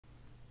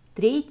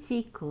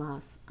Третий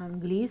класс.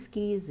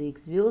 Английский язык.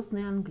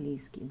 Звездный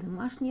английский.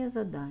 Домашнее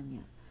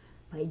задание.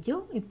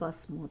 Пойдем и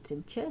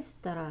посмотрим. Часть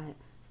 2.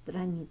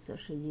 Страница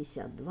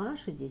 62,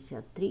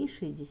 63,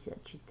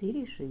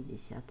 64,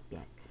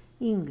 65.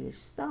 English.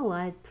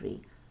 Starlight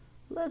 3.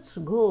 Let's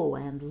go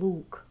and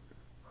look.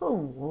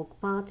 Homework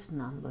part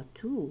number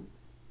 2.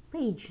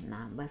 Page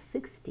number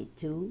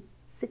 62,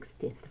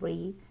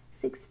 63,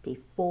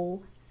 64,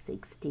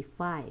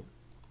 65.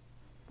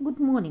 Good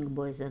morning,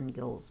 boys and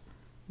girls.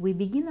 We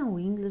begin our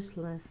English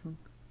lesson.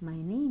 My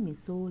name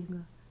is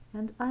Olga,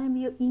 and I am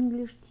your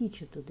English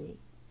teacher today.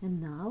 And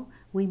now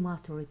we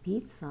must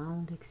repeat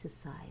sound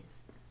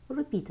exercise.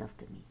 Repeat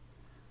after me.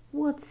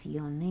 What's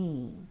your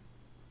name?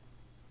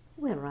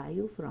 Where are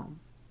you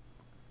from?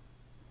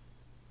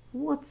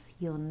 What's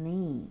your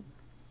name?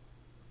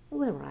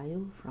 Where are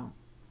you from?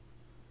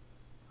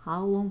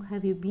 How long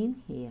have you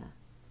been here?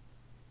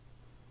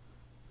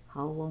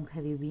 How long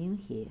have you been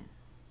here?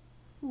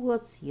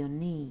 What's your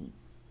name?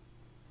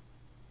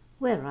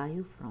 Where are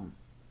you from?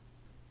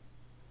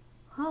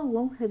 How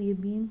long have you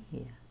been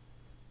here?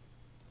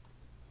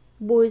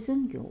 Boys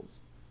and girls,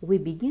 we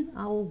begin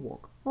our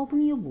work.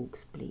 Open your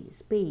books,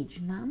 please. Page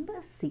number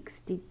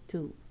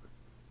 62.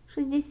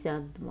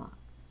 62.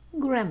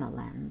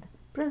 Grammarland.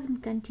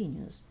 Present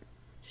continuous.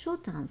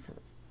 Short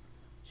answers.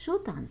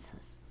 Short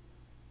answers.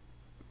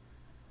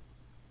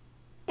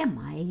 Am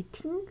I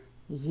eating?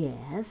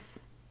 Yes.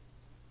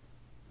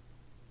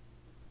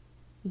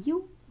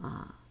 You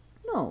are.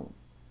 No,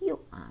 you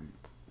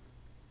aren't.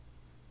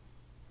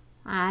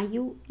 Are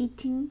you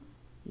eating?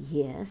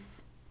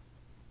 Yes.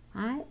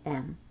 I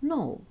am.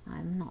 No,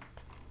 I'm not.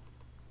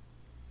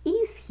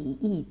 Is he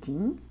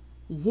eating?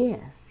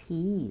 Yes,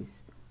 he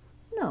is.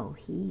 No,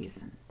 he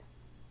isn't.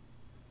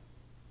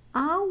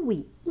 Are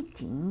we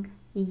eating?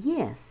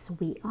 Yes,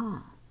 we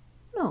are.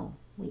 No,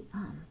 we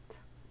aren't.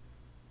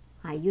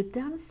 Are you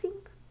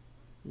dancing?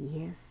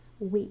 Yes,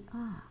 we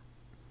are.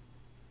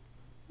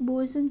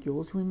 Boys and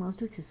girls, we must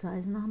do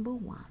exercise number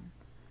 1.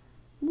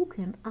 Look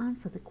and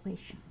answer the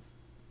questions.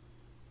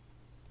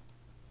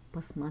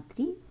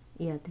 Посмотри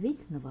и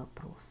ответь на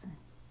вопросы.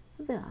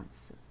 The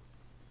answer.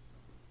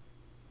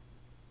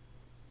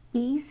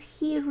 Is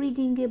he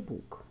reading a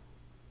book?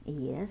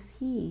 Yes,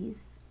 he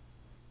is.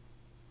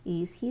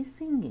 Is he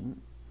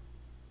singing?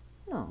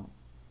 No,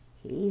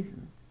 he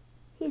isn't.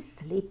 He's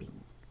sleeping.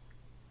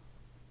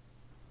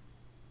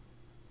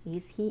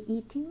 Is he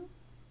eating?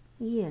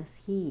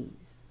 Yes, he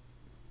is.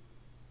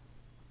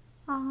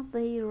 Are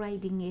they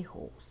riding a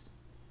horse?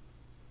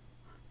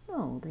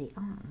 No, they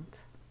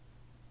aren't.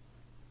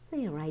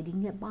 They're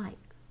riding a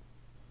bike.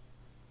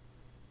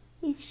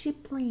 Is she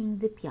playing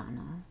the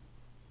piano?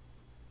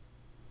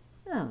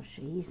 No,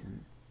 she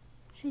isn't.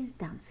 She's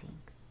dancing.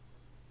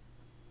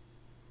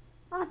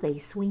 Are they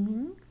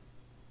swimming?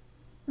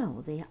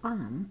 No, they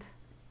aren't.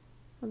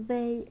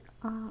 They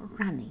are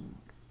running.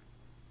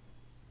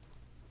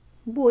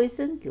 Boys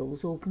and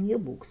girls, open your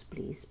books,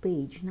 please.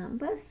 Page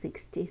number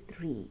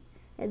 63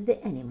 at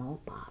the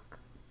animal park.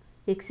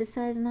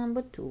 Exercise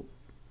number 2.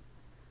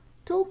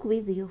 Talk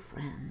with your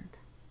friend.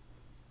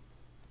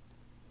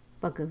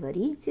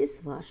 Поговорите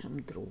с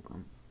вашим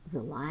другом.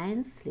 The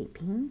lion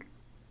sleeping,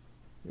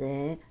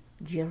 the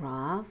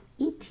giraffe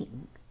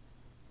eating,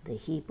 the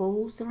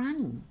hippos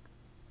running,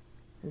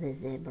 the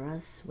zebra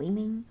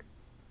swimming,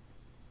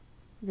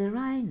 the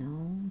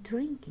rhino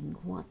drinking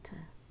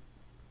water.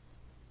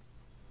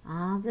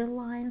 Are the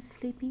lions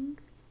sleeping?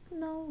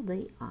 No,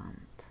 they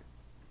aren't.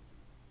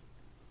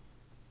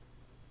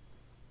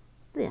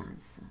 The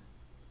answer.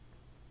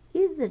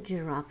 Is the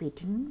giraffe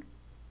eating?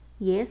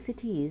 Yes,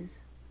 it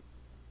is.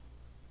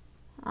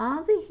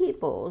 Are the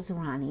hippos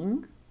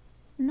running?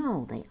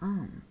 No, they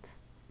aren't.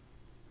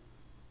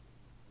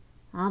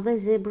 Are the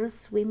zebras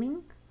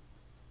swimming?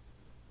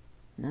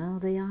 No,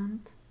 they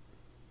aren't.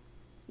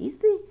 Is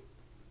the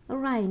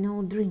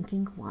rhino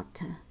drinking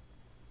water?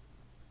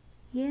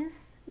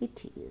 Yes,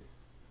 it is.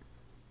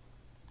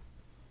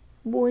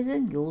 Boys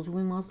and girls,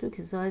 we must do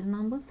exercise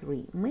number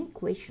 3. Make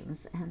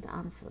questions and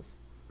answers.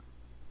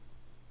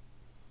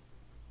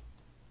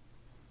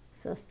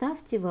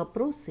 Составьте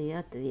вопросы и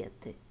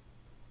ответы.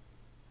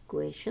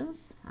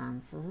 Questions,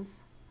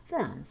 answers, the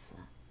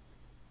answer.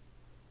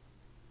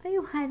 Are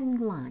you having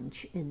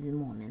lunch at the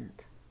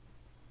moment?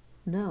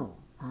 No,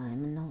 I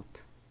am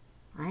not.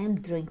 I am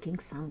drinking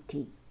some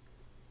tea.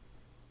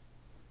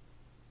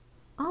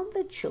 Are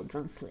the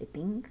children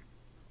sleeping?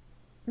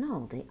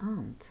 No, they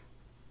aren't.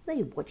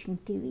 They're watching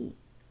TV.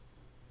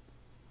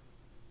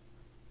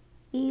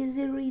 Is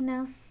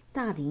Irina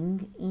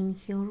studying in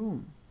her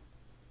room?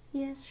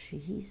 Yes, she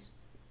is.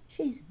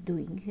 She's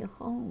doing her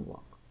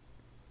homework.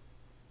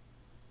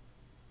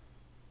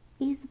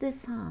 Is the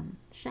sun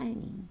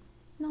shining?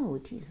 No,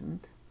 it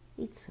isn't.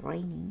 It's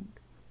raining.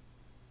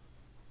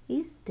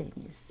 Is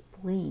Dennis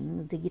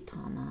playing the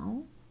guitar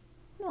now?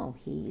 No,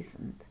 he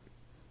isn't.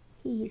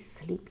 He is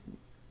sleeping.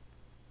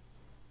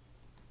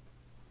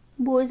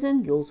 Boys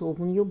and girls,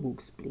 open your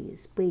books,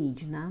 please.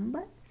 Page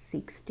number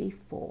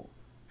 64.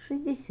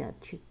 64.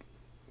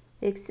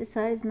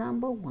 Exercise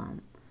number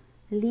 1.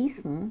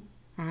 Listen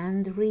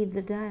and read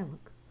the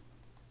dialogue.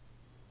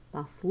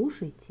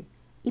 Послушайте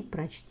и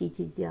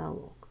прочтите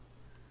диалог.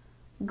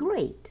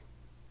 Great.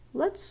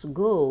 Let's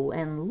go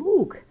and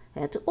look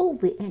at all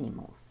the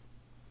animals.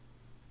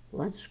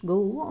 Let's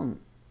go on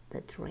the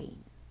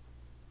train.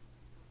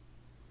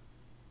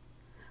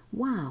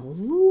 Wow,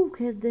 look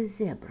at the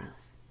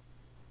zebras.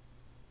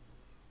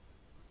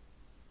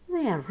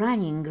 They are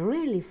running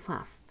really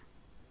fast.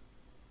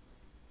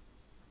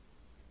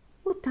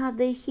 What are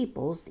the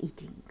hippos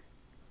eating?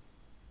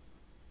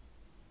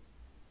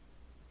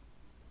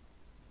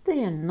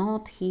 They are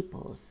not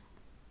hippos,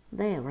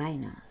 they are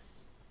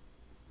rhinos.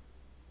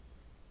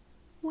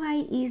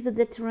 Why is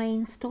the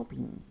train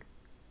stopping?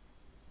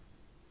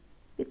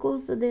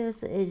 Because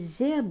there's a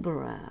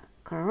zebra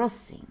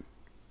crossing.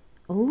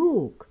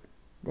 Look,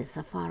 the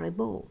safari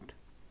boat.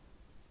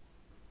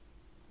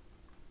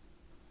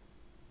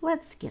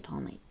 Let's get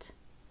on it.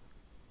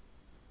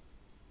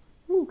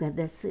 Look at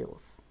the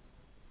seals.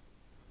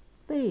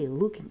 They're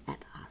looking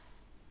at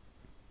us.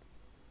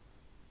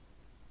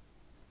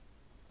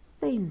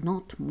 They're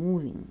not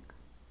moving.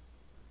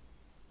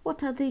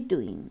 What are they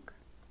doing?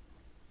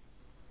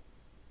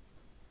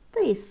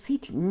 They're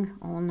sitting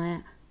on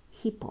a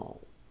hippo.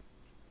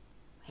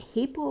 A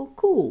hippo?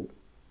 Cool.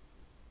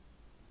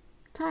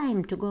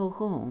 Time to go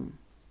home.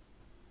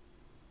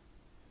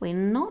 We're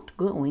not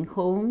going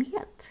home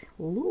yet.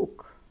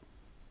 Look.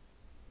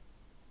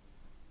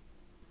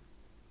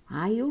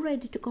 Are you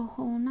ready to go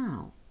home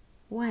now?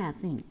 Why are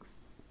things?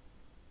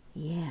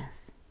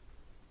 Yes.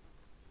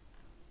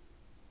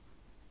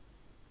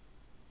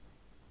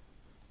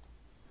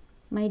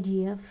 My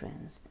dear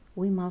friends,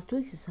 we must do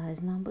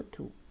exercise number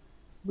 2.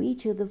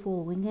 Which of the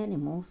following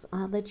animals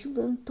are the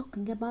children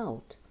talking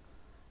about?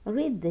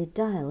 Read the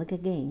dialogue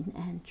again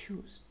and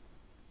choose.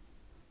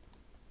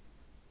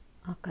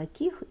 О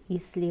каких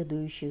из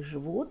следующих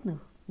животных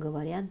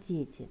говорят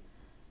дети?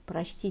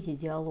 Прочтите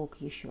диалог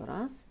еще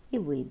раз и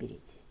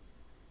выберите.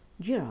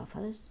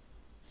 Giraffes,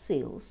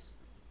 seals,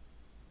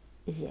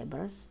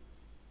 zebras,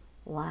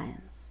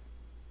 lions,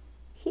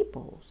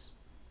 hippos,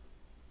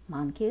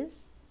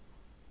 monkeys,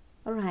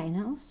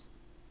 rhinos,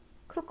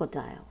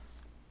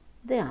 crocodiles.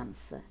 The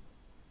answer: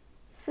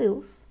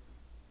 seals,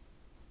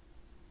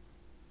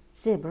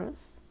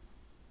 zebras,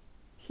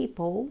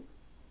 hippo,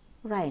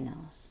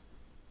 rhinos.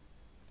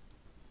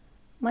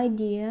 My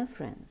dear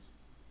friends,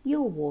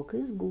 your work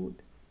is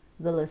good.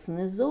 The lesson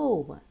is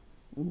over.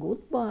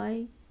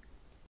 Goodbye.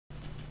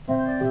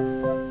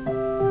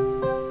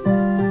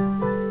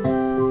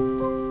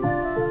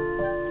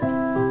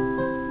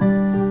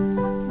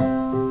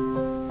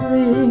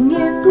 Spring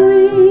is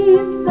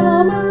green,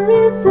 summer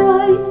is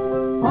bright,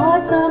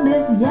 autumn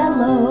is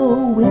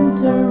yellow,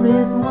 winter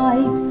is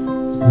white.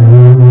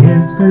 Spring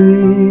is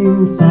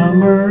green,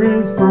 summer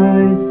is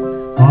bright,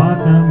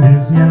 autumn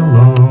is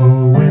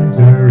yellow,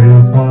 winter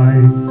is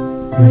white.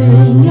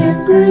 Spring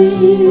is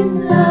green,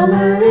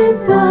 summer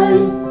is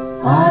bright,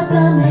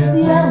 autumn is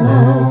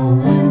yellow,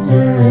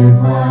 winter is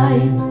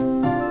white.